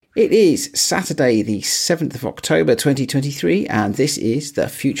It is Saturday, the 7th of October 2023, and this is the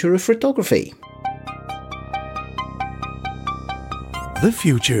Future of Photography. The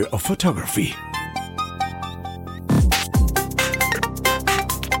Future of Photography.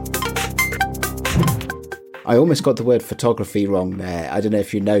 I almost got the word photography wrong there. I don't know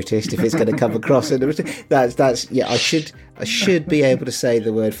if you noticed, if it's going to come across. That's yeah. I should be able to say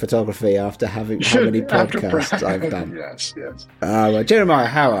the word photography after having how many podcasts I've done. Yes. Jeremiah,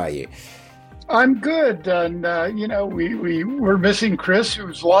 how are you? I'm good, and we're missing Chris,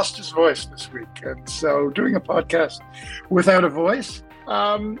 who's lost his voice this week, and so doing a podcast without a voice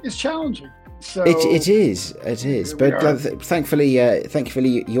is challenging. So it is, but thankfully,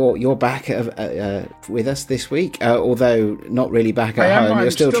 you're back with us this week. Although not really back at home,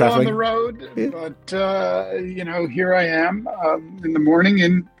 you're still traveling on the road. Yeah. But here I am in the morning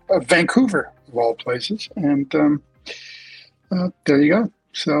in Vancouver, of all places, and there you go.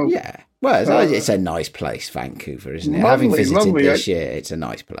 So yeah, well, it's a nice place, Vancouver, isn't it? Lovely, Having visited this year, it's a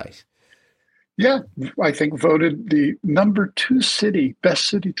nice place. Yeah, I think voted the number 2 best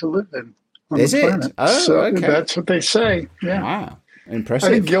city to live in. Is it? Oh, so okay. That's what they say. Yeah. Wow. Impressive.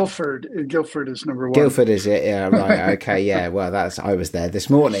 I think Guildford is number 1. Guildford is it? Yeah, right. Okay, yeah. Well, I was there this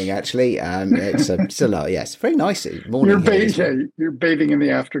morning actually. It's a lot. Yes, very nice morning. You're bathing in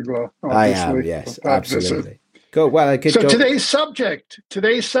the afterglow. Obviously. I am. Yes, absolutely. Cool. Well, good. So job. today's subject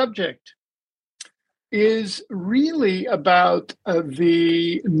is really about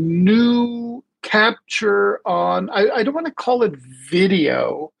the new capture on. I don't want to call it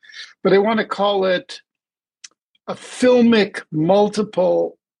video, but I want to call it a filmic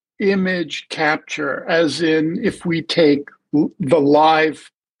multiple image capture, as in if we take the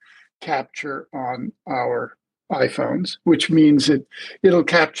live capture on our iPhones, which means it'll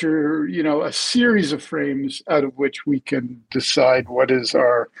capture, a series of frames out of which we can decide what is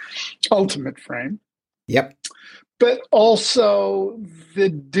our ultimate frame. Yep. But also the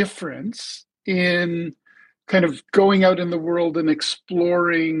difference in kind of going out in the world and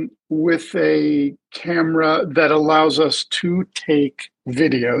exploring with a camera that allows us to take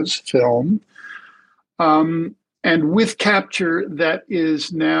videos, film, and with capture that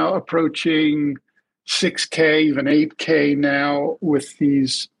is now approaching 6K, even 8K now with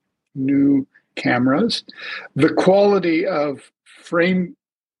these new cameras. The quality of frame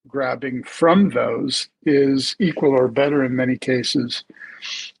grabbing from those is equal or better in many cases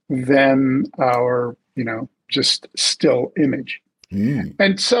than our, just still image. Mm.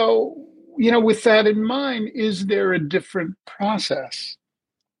 And so, with that in mind, is there a different process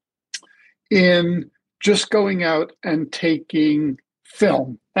in just going out and taking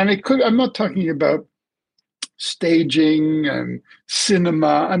film? And I'm not talking about staging and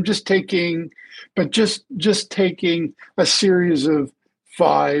cinema. I'm just taking a series of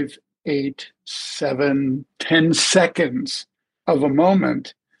 5, 8, 7, 10 seconds of a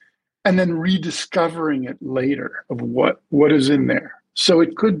moment, and then rediscovering it later of what is in there. So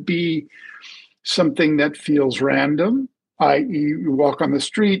it could be something that feels random, i.e. you walk on the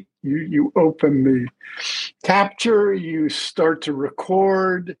street, you open the capture, you start to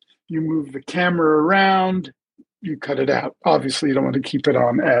record, you move the camera around, you cut it out. Obviously, you don't want to keep it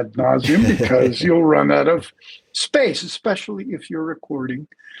on ad nauseum because you'll run out of space, especially if you're recording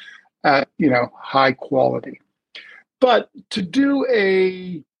at, high quality. But to do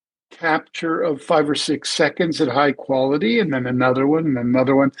a capture of 5 or 6 seconds at high quality, and then another one, and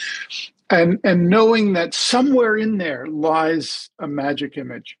another one, and knowing that somewhere in there lies a magic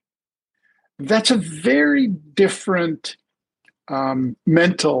image, that's a very different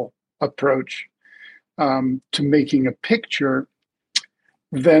mental approach to making a picture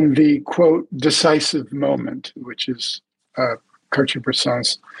than the, quote, decisive moment, which is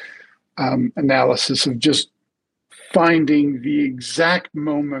Cartier-Bresson's analysis of just finding the exact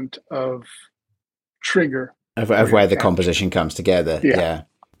moment of trigger. Of where the composition comes together. Yeah.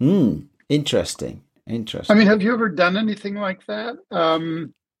 Interesting. I mean, have you ever done anything like that?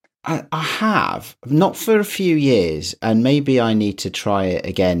 I have, not for a few years, and maybe I need to try it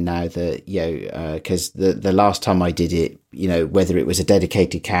again now that, because the last time I did it, whether it was a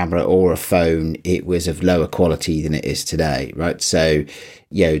dedicated camera or a phone, it was of lower quality than it is today, right? So,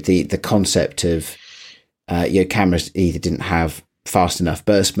 the concept of, cameras either didn't have fast enough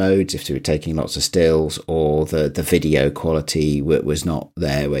burst modes if they were taking lots of stills, or the video quality was not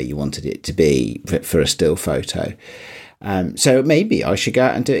there where you wanted it to be for a still photo. So maybe I should go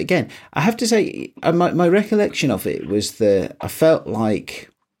out and do it again. I have to say, my recollection of it was that I felt like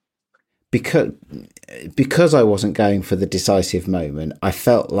because I wasn't going for the decisive moment, I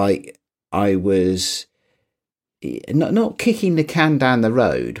felt like I was not kicking the can down the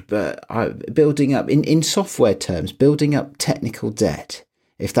road, but building up in software terms, building up technical debt.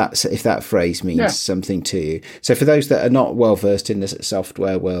 If that phrase means Yeah. something to you. So for those that are not well versed in the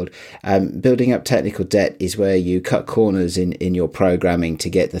software world, building up technical debt is where you cut corners in your programming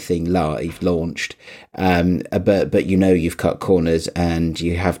to get the thing launched. But you've cut corners and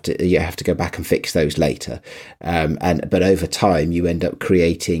you have to go back and fix those later. But over time you end up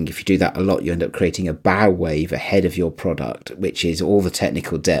creating, if you do that a lot, you end up creating a bow wave ahead of your product, which is all the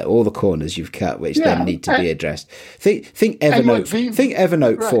technical debt, all the corners you've cut, which then need to be addressed. Think Evernote. Think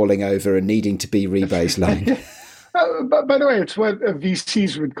Evernote falling over and needing to be rebaselined. By the way, it's what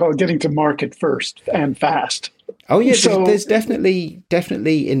VCs would call getting to market first and fast. Oh yeah, there's definitely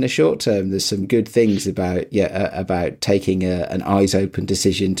in the short term, there's some good things about taking an eyes open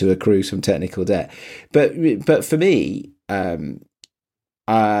decision to accrue some technical debt. But for me,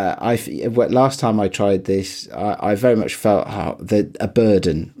 last time I tried this, I very much felt a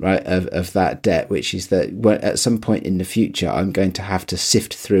burden, right, of that debt, which is that at some point in the future, I'm going to have to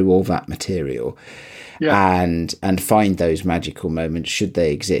sift through all that material. Yeah. And find those magical moments should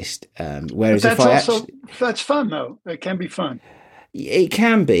they exist. Whereas that's fun though. It can be fun. It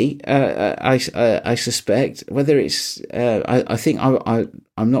can be. I suspect whether it's. I think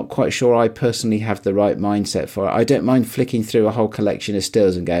I'm not quite sure. I personally have the right mindset for it. I don't mind flicking through a whole collection of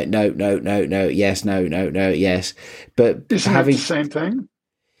stills and going no, yes, no, yes. But isn't having the same thing.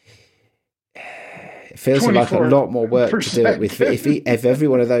 It feels like a lot more work to do it with. If every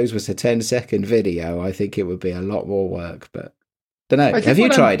one of those was a 10-second video, I think it would be a lot more work. But don't know. Have you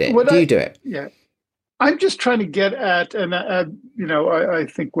tried it? Do you do it? Yeah, I'm just trying to get at, and I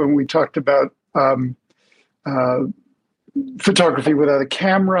think when we talked about photography without a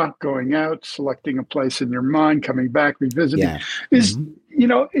camera, going out, selecting a place in your mind, coming back, revisiting,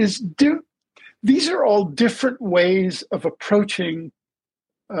 these are all different ways of approaching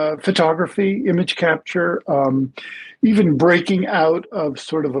photography, image capture, even breaking out of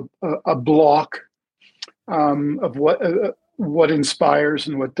sort of a block of what inspires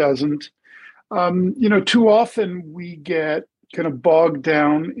and what doesn't. Too often we get kind of bogged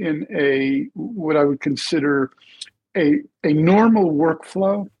down in what I would consider a normal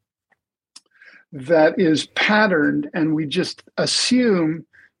workflow that is patterned, and we just assume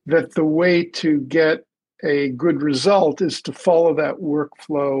that the way to get a good result is to follow that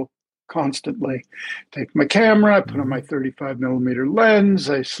workflow constantly. Take my camera, I put on my 35 millimeter lens,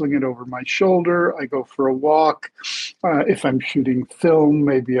 I sling it over my shoulder, I go for a walk. If I'm shooting film,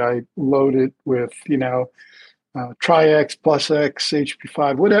 maybe I load it with, Tri-X, Plus X,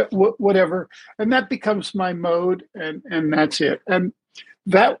 HP5, whatever. And that becomes my mode, and that's it. And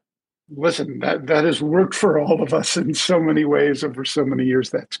that has worked for all of us in so many ways over so many years.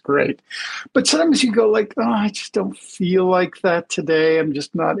 That's great. But sometimes you go like, oh, I just don't feel like that today. I'm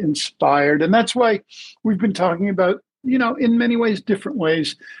just not inspired. And that's why we've been talking about, in many ways, different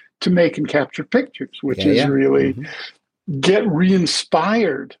ways to make and capture pictures, which is really get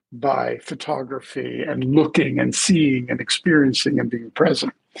re-inspired by photography and looking and seeing and experiencing and being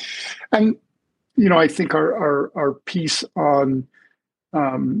present. And, I think our piece on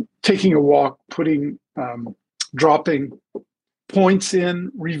taking a walk, dropping points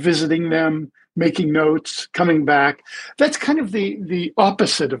in, revisiting them, making notes, coming back. That's kind of the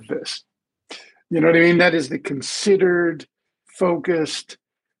opposite of this. You know what I mean? That is the considered, focused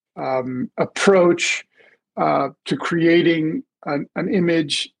approach to creating an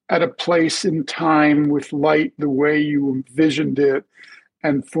image at a place in time with light the way you envisioned it,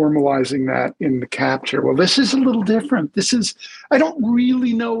 and formalizing that in the capture. Well, this is a little different. I don't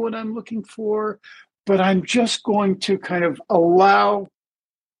really know what I'm looking for, but I'm just going to kind of allow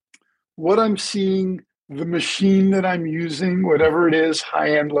what I'm seeing, the machine that I'm using, whatever it is,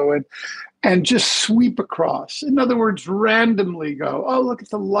 high end, low end, and just sweep across. In other words, randomly go, oh, look at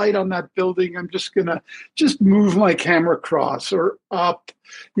the light on that building. I'm just going to move my camera across or up,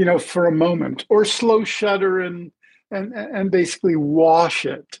 for a moment, or slow shutter and basically wash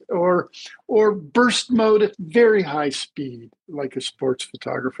it, or burst mode at very high speed, like a sports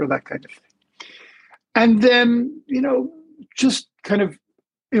photographer, that kind of thing. And then, just kind of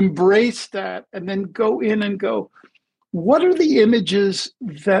embrace that, and then go in and go, what are the images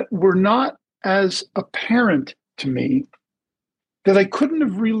that were not as apparent to me, that I couldn't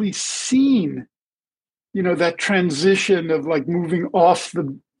have really seen, that transition of like moving off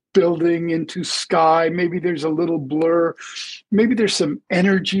the building into sky. Maybe there's a little blur. Maybe there's some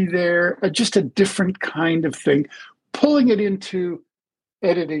energy there, just a different kind of thing. Pulling it into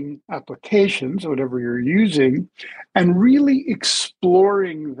editing applications, whatever you're using, and really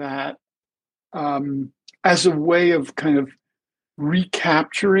exploring that as a way of kind of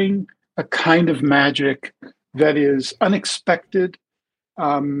recapturing a kind of magic that is unexpected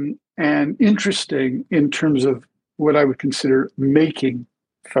and interesting in terms of what I would consider making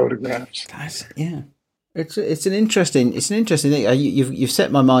photographs. Yeah. It's an interesting thing. You've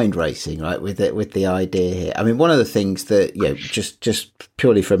set my mind racing, right, with the idea here. I mean, one of the things that just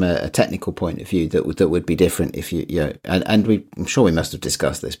purely from a technical point of view that would be different if I'm sure we must have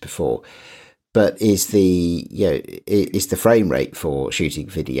discussed this before, but is the frame rate for shooting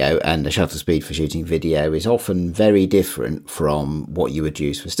video and the shutter speed for shooting video is often very different from what you would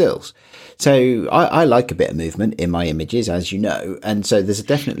use for stills. So I like a bit of movement in my images, as you know, and so there's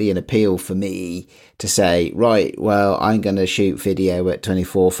definitely an appeal for me to say, right, well, I'm going to shoot video at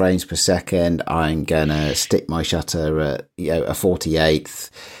 24 frames per second. I'm going to stick my shutter at a 48th.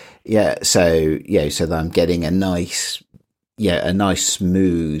 So that I'm getting a nice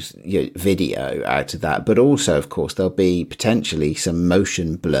smooth video out of that. But also, of course, there'll be potentially some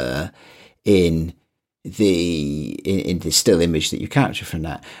motion blur in the still image that you capture from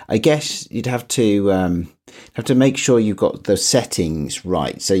that. I guess you'd have to make sure you got the settings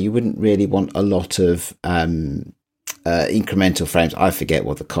right. So you wouldn't really want a lot of incremental frames. I forget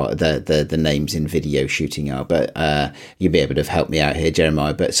what the names in video shooting are, but you'll be able to help me out here,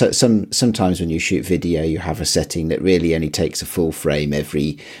 Jeremiah. But sometimes when you shoot video, you have a setting that really only takes a full frame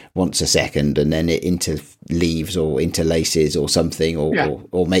every once a second, and then it interleaves or interlaces or something,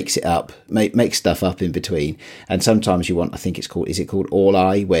 or makes it up, makes stuff up in between. And sometimes you want, I think is it called All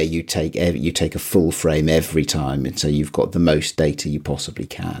Eye, where you take a full frame every time, and so you've got the most data you possibly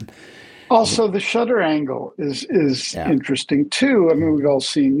can. Also, the shutter angle is interesting too. I mean, we've all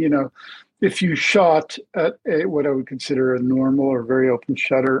seen, if you shot at what I would consider a normal or very open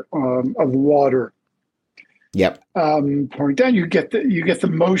shutter of water, pouring down, you get the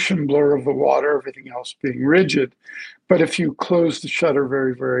motion blur of the water, everything else being rigid. But if you close the shutter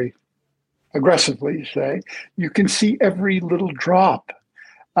very, very aggressively, say, you can see every little drop.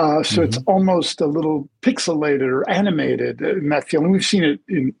 So it's almost a little pixelated or animated in that feeling. We've seen it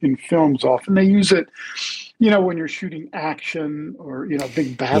in films often. They use it, when you're shooting action or,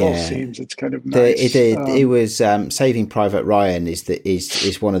 big battle scenes. It's kind of nice. It was Saving Private Ryan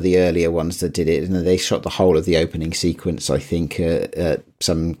is one of the earlier ones that did it. And they shot the whole of the opening sequence, I think, at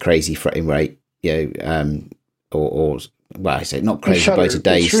some crazy frame rate, or well, I say not crazy by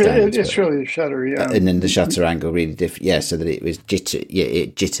today's standards. It's really a shutter, and then the shutter angle really different, so that it was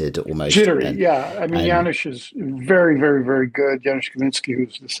it jittered almost. Jittery, I mean, Janusz is very, very, very good. Janusz Kaminski,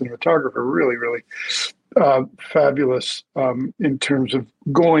 who's the cinematographer, really, really fabulous in terms of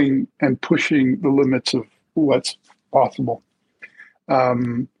going and pushing the limits of what's possible.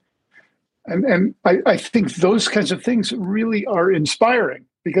 And I think those kinds of things really are inspiring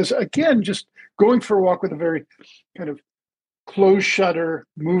because, again, just going for a walk with a very kind of closed shutter,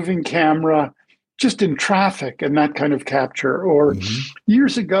 moving camera, just in traffic and that kind of capture. Or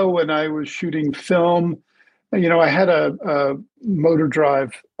years ago when I was shooting film, I had a motor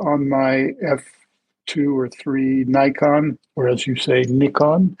drive on my F2 or 3 Nikon, or as you say,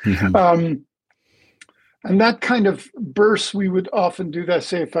 Nikon. And that kind of bursts, we would often do that,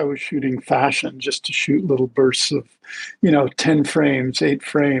 say, if I was shooting fashion, just to shoot little bursts of, 10 frames, 8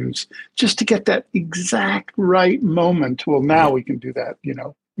 frames, just to get that exact right moment. Well, now we can do that,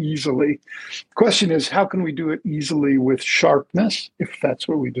 easily. The question is, how can we do it easily with sharpness, if that's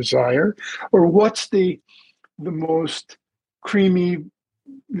what we desire? Or what's the most creamy,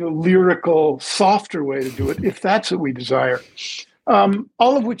 lyrical, softer way to do it, if that's what we desire?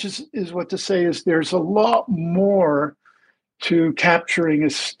 All of which is what to say is there's a lot more to capturing a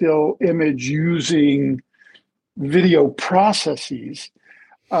still image using video processes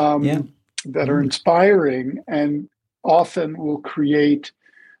that are inspiring and often will create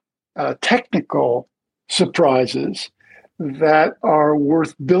technical surprises that are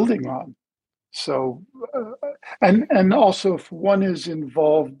worth building on. So, and also if one is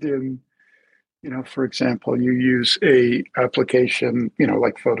involved in, for example, you use a application,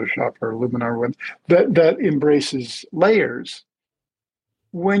 like Photoshop or Luminar that embraces layers.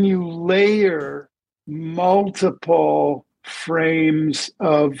 When you layer multiple frames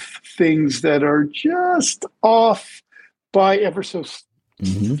of things that are just off by ever so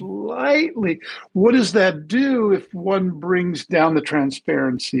slightly, what does that do if one brings down the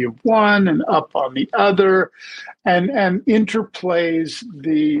transparency of one and up on the other, and interplays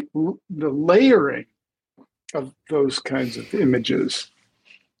the layering of those kinds of images?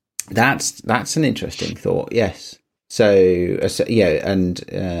 That's an interesting thought. Yes. So and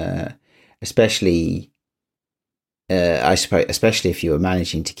especially I suppose, especially if you were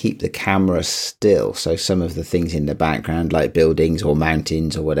managing to keep the camera still, so some of the things in the background, like buildings or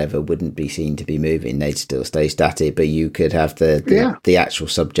mountains or whatever, wouldn't be seen to be moving; they'd still stay static. But you could have the actual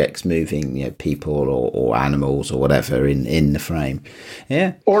subjects moving, people or animals or whatever in the frame.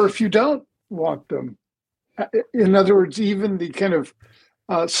 Yeah. Or if you don't want them, in other words, even the kind of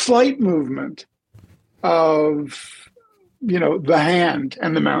slight movement of the hand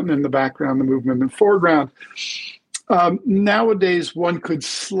and the mountain in the background, the movement in the foreground. Nowadays, one could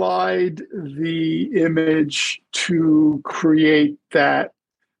slide the image to create that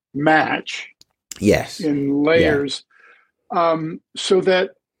match. Yes. In layers, so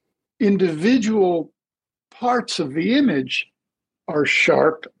that individual parts of the image are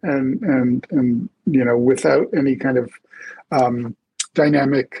sharp and without any kind of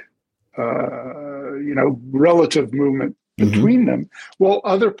dynamic, relative movement between them, while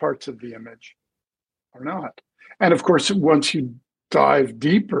other parts of the image are not. And of course, once you dive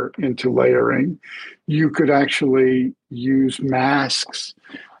deeper into layering, you could actually use masks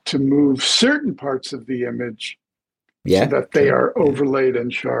to move certain parts of the image so that they are overlaid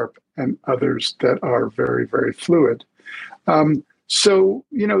and sharp, and others that are very, very fluid. So,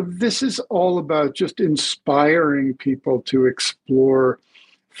 this is all about just inspiring people to explore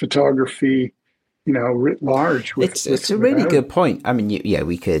photography, writ large. It's a really good point. I mean,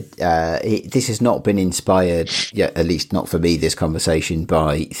 we could. This has not been inspired, at least not for me. This conversation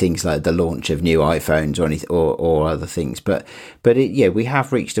by things like the launch of new iPhones or anything, or other things. But we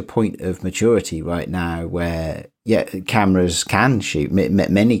have reached a point of maturity right now where cameras can shoot.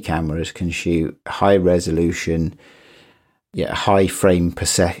 Many cameras can shoot high resolution, high frame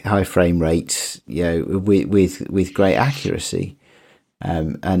rates, with great accuracy,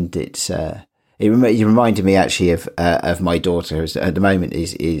 and it's. It reminded me actually of my daughter, who at the moment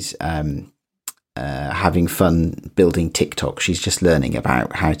is having fun building TikTok. She's just learning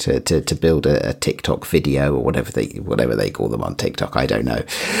about how to build a TikTok video or whatever they call them on TikTok. I don't know.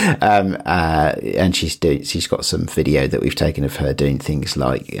 And she's got some video that we've taken of her doing things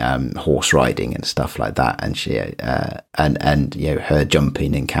like horse riding and stuff like that, and she and her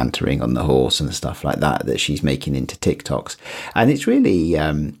jumping and cantering on the horse and stuff like that she's making into TikToks, and it's really.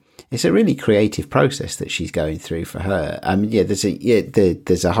 It's a really creative process that she's going through for her.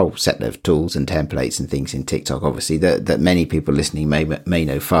 There's a whole set of tools and templates and things in TikTok, obviously, that many people listening may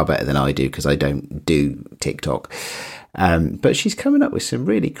know far better than I do, because I don't do TikTok. But she's coming up with some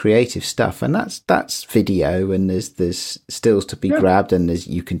really creative stuff, and that's video, and there's stills to be grabbed, and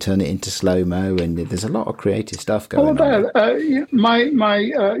you can turn it into slow-mo, and there's a lot of creative stuff going on. My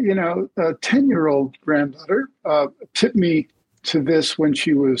 10-year-old granddaughter tipped me to this when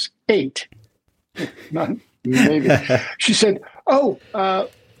she was 8. Not maybe. She said,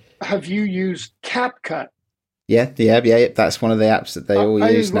 have you used CapCut? Yeah. That's one of the apps that they all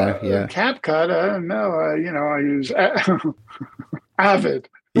use now. Yeah. CapCut? No, I use Avid.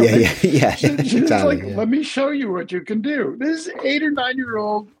 Right? Yeah. She's let me show you what you can do. This 8 or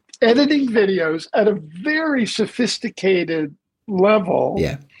 9-year-old editing videos at a very sophisticated level.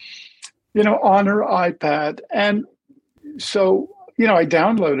 Yeah. On her iPad. And so, I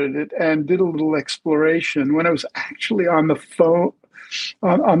downloaded it and did a little exploration. When I was actually on the phone,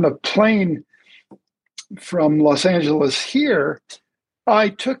 on the plane from Los Angeles here, I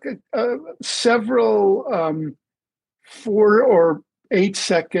took several 4 or 8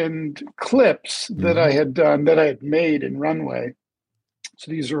 second clips that I had done, that I had made in Runway.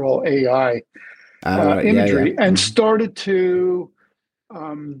 So these are all AI imagery, and started to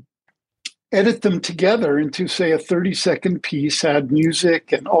edit them together into, say, a 30-second piece, add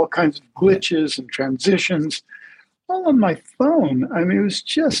music and all kinds of glitches and transitions, all on my phone. I mean, it was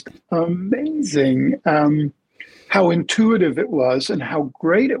just amazing how intuitive it was and how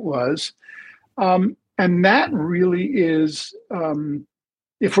great it was. And that really is,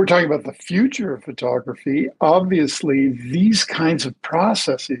 if we're talking about the future of photography, obviously these kinds of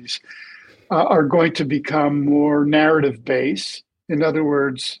processes are going to become more narrative-based. In other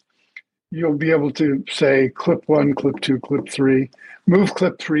words, you'll be able to say clip 1, clip 2, clip 3, move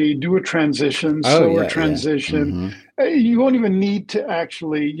clip 3, do a transition, slower transition. Yeah. You won't even need to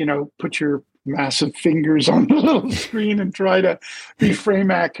actually, put your massive fingers on the little screen and try to be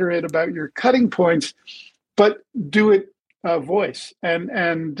frame accurate about your cutting points, but do it voice.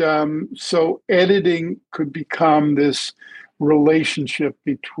 And so editing could become this relationship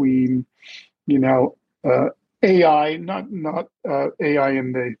between, AI, not AI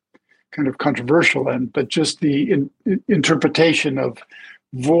in the kind of controversial end, but just the interpretation of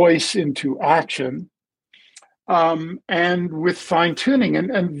voice into action, and with fine tuning.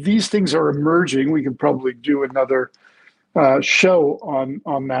 And these things are emerging. We could probably do another show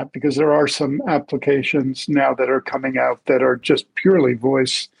on that, because there are some applications now that are coming out that are just purely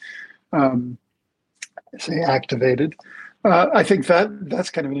voice, say, activated. I think that's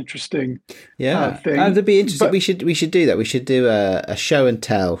kind of an interesting thing. That'd be interesting. But we should do that. We should do a show and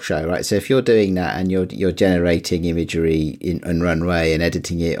tell show, right? So if you're doing that and you're generating imagery in Runway and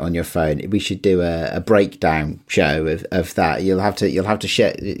editing it on your phone, we should do a breakdown show of that. You'll have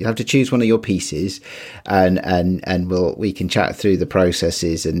to choose one of your pieces, and we can chat through the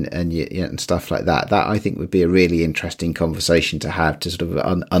processes and stuff like that. That I think would be a really interesting conversation to have, to sort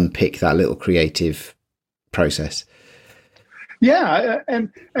of unpick that little creative process. Yeah, and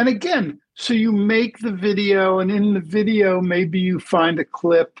again, so you make the video, and in the video, maybe you find a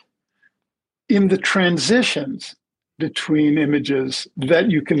clip in the transitions between images that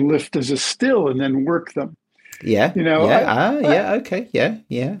you can lift as a still and then work them. Yeah, okay,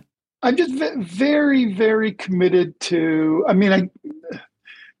 yeah. I'm just very, very committed to. I mean,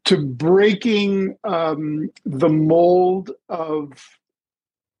 to breaking the mold of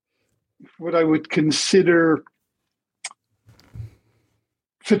what I would consider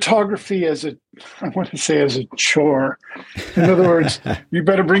photography as a chore. In other words, you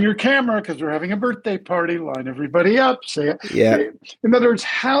better bring your camera because we're having a birthday party, line everybody up, say it. Yeah. In other words,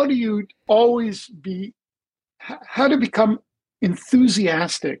 how to become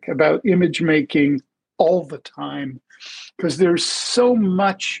enthusiastic about image making all the time? Because there's so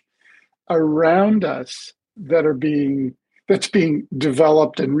much around us that's being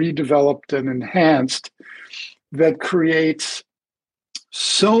developed and redeveloped and enhanced that creates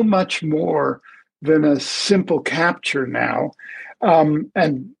so much more than a simple capture now.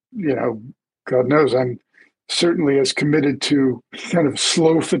 And, God knows, I'm certainly as committed to kind of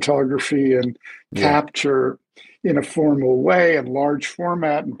slow photography and capture in a formal way and large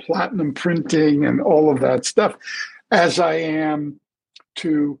format and platinum printing and all of that stuff as I am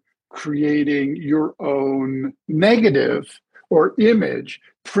to creating your own negative or image,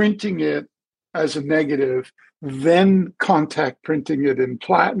 printing it as a negative, then contact printing it in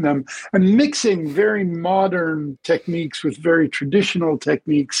platinum, and mixing very modern techniques with very traditional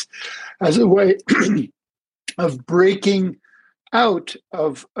techniques as a way of breaking out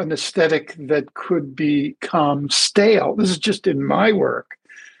of an aesthetic that could become stale. This is just in my work.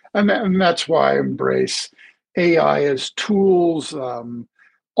 And that's why I embrace AI as tools,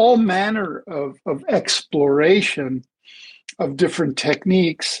 all manner of exploration of different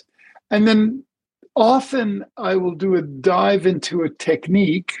techniques. And then often I will do a dive into a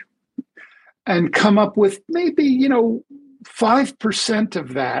technique and come up with maybe, 5%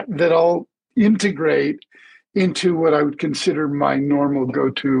 of that I'll integrate into what I would consider my normal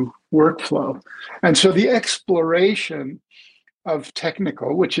go-to workflow. And so the exploration of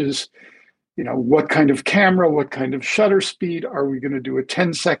technical, which is, what kind of camera, what kind of shutter speed, are we going to do a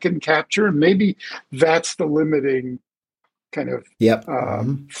 10-second capture? And maybe that's the limiting kind of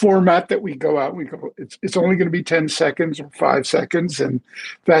format that we go out. We go, it's only going to be 10 seconds or 5 seconds, and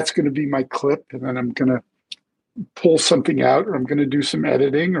that's going to be my clip. And then I'm going to pull something out, or I'm going to do some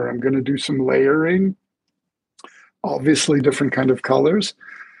editing, or I'm going to do some layering. Obviously, different kind of colors.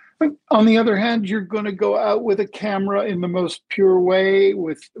 But on the other hand, you're going to go out with a camera in the most pure way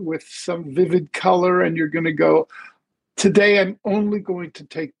with some vivid color, and you're going to go, today I'm only going to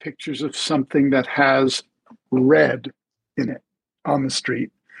take pictures of something that has red in it on the street.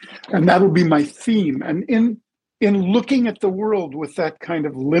 And that'll be my theme. And in looking at the world with that kind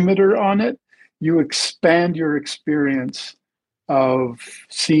of limiter on it, you expand your experience of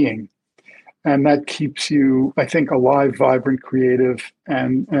seeing. And that keeps you, I think, alive, vibrant, creative,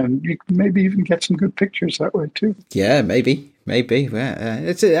 and you can maybe even get some good pictures that way too. Yeah, maybe. Well,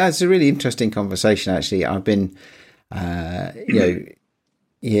 it's a really interesting conversation, actually. I've been, I've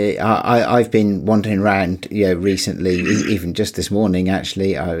been wandering around, recently, even just this morning.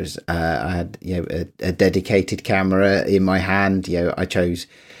 Actually, I had, a dedicated camera in my hand. I chose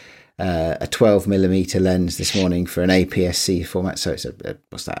a 12mm lens this morning for an APS-C format. So it's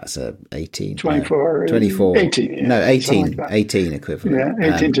what's that? It's a 18, 24, 18, yeah, no, 18, like 18 equivalent.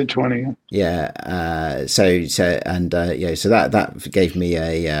 Yeah, 18 to 20. So that gave me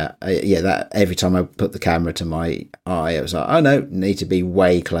that every time I put the camera to my eye, I was like, oh no, need to be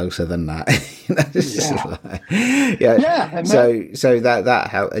way closer than that. So that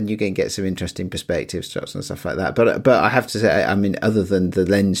helped, and you can get some interesting perspective shots and stuff like that. But I have to say, I mean, other than the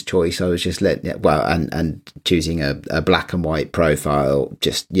lens choice choice. I was just letting it, well, and choosing a black and white profile,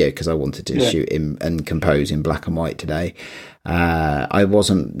 just, because I wanted to shoot in and compose in black and white today. I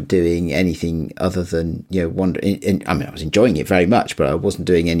wasn't doing anything other than, I was enjoying it very much, but I wasn't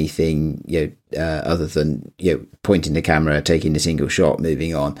doing anything, other than, pointing the camera, taking a single shot,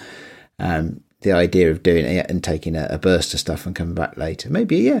 moving on. The idea of doing it and taking a burst of stuff and coming back later,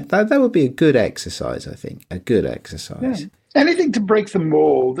 maybe, that would be a good exercise, I think. A good exercise. Yeah. Anything to break the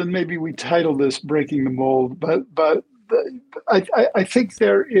mold, and maybe we title this Breaking the Mold, but I think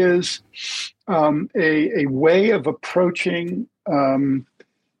there is a way of approaching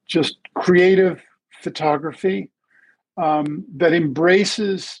just creative photography that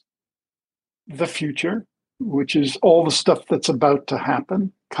embraces the future, which is all the stuff that's about to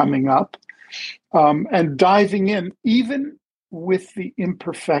happen, coming up, and diving in, even with the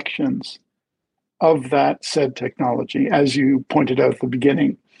imperfections of that said technology, as you pointed out at the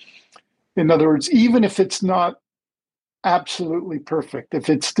beginning. In other words, even if it's not absolutely perfect, if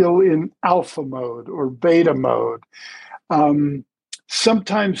it's still in alpha mode or beta mode,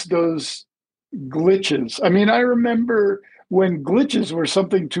 sometimes those glitches, I remember when glitches were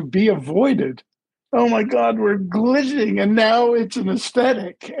something to be avoided. Oh my God, we're glitching, and now it's an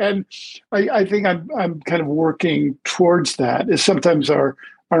aesthetic. And I think I'm kind of working towards that. Is sometimes our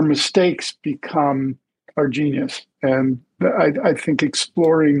mistakes become our genius, and I think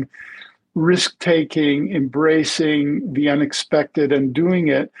exploring, risk-taking, embracing the unexpected, and doing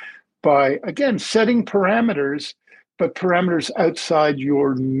it by, again, setting parameters, but parameters outside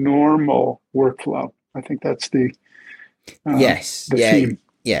your normal workflow. I think that's the theme.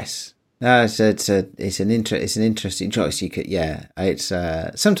 Yes. No, it's an interesting choice. You could, it's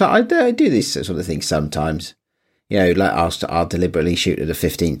sometimes I do this sort of thing sometimes. Like I'll deliberately shoot at a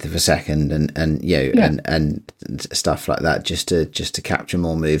 15th of a second and stuff like that just to capture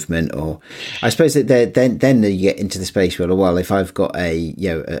more movement. Or I suppose that then you get into the space where, well, if I've got a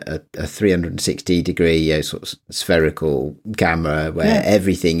 360 degree sort of spherical camera where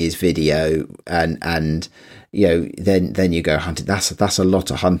everything is video and then you go hunting. That's a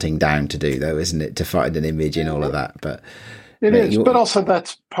lot of hunting down to do, though, isn't it? To find an image and all of that. But it is. But also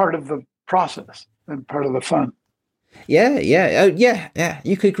that's part of the process and part of the fun. Yeah.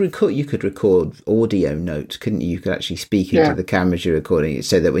 You could record audio notes, couldn't you? You could actually speak into the cameras you're recording it,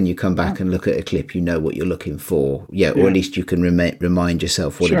 so that when you come back and look at a clip, you know what you're looking for. Or at least you can remind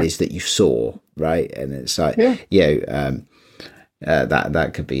yourself what it is that you saw, right? And it's like,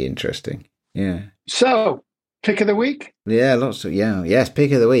 that could be interesting. Yeah. So, pick of the week? Yeah, lots of yes.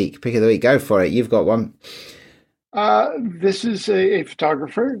 Pick of the week. Go for it. You've got one. This is a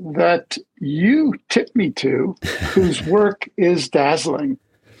photographer that you tipped me to, whose work is dazzling.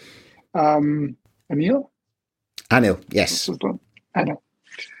 Anil, yes. Anil.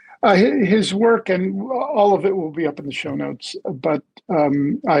 His work, and all of it will be up in the show notes, but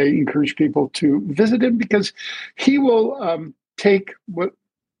I encourage people to visit him because he will take what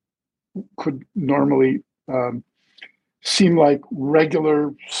could normally seem like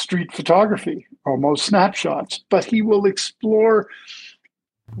regular street photography, almost snapshots, but he will explore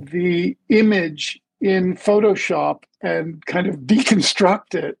the image in Photoshop and kind of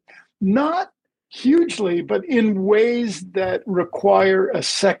deconstruct it, not hugely, but in ways that require a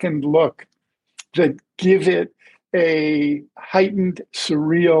second look, that give it a heightened,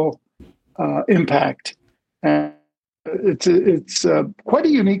 surreal impact. And it's quite a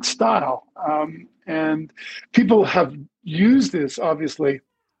unique style. And people have used this, obviously,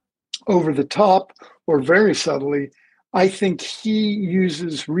 over the top or very subtly. I think he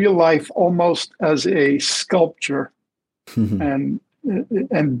uses real life almost as a sculpture and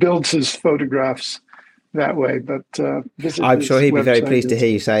builds his photographs that way. But I'm sure he'd be very pleased to hear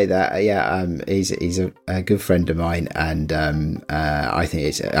you say that. He's a good friend of mine, and I think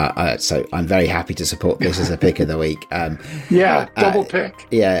it's so I'm very happy to support this as a pick of the week. Double pick.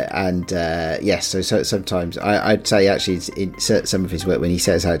 Yes. So sometimes I'd say actually in some of his work, when he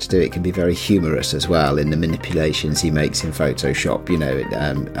says how to do it, can be very humorous as well in the manipulations he makes in Photoshop.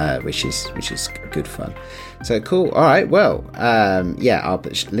 Which is good fun. So cool. All right. Well, I'll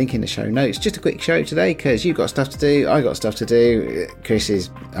put a link in the show notes. Just a quick show today because you've got stuff to do. I got stuff to do. Chris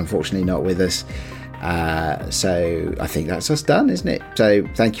is unfortunately not with us. So I think that's us done, isn't it? So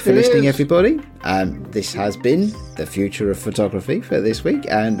thank you for listening, everybody. This has been the Future of Photography for this week,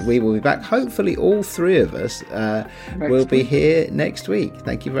 and we will be back. Hopefully, all three of us will be here next week.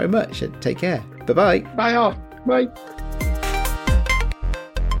 Thank you very much, and take care. Bye-bye. Bye all. Bye.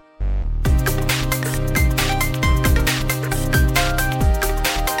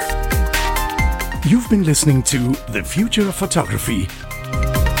 You've been listening to The Future of Photography.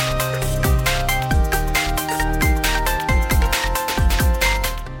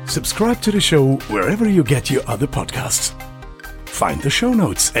 Subscribe to the show wherever you get your other podcasts. Find the show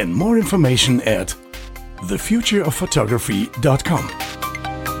notes and more information at thefutureofphotography.com.